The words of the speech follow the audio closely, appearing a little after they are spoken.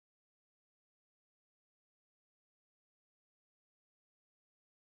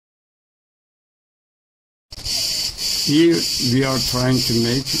Here we are trying to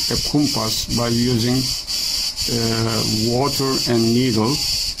make a compass by using water and needle.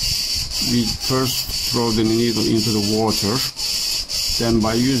 We first throw the needle into the water, then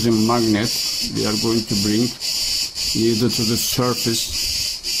by using magnet we are going to bring needle to the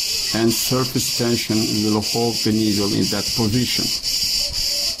surface, and surface tension will hold the needle in that position.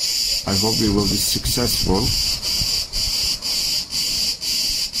 I hope we will be successful.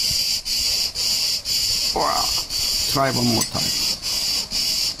 Wow. Try one more time.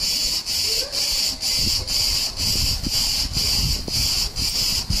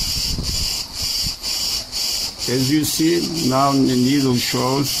 As you see, now the needle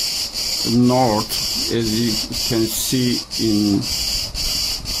shows north. As you can see in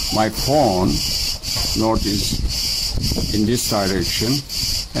my phone, north is in this direction,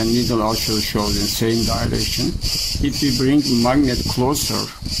 and needle also shows in same direction. If we bring magnet closer,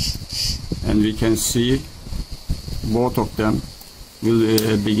 and we can see both of them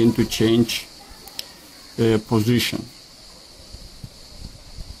will begin to change position.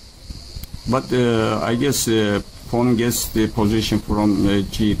 But I guess phone gets the position from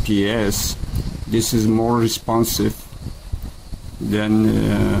GPS. This is more responsive than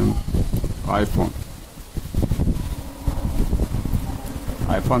iPhone.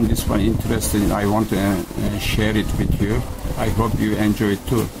 I found this one interesting. I want to share it with you. I hope you enjoy it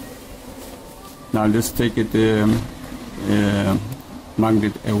too. Now let's take it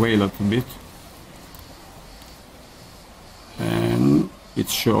magnet away a little bit, and it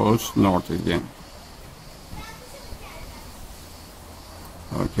shows north again.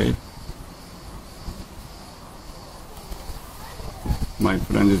 Okay, my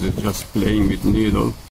friend is just playing with needle.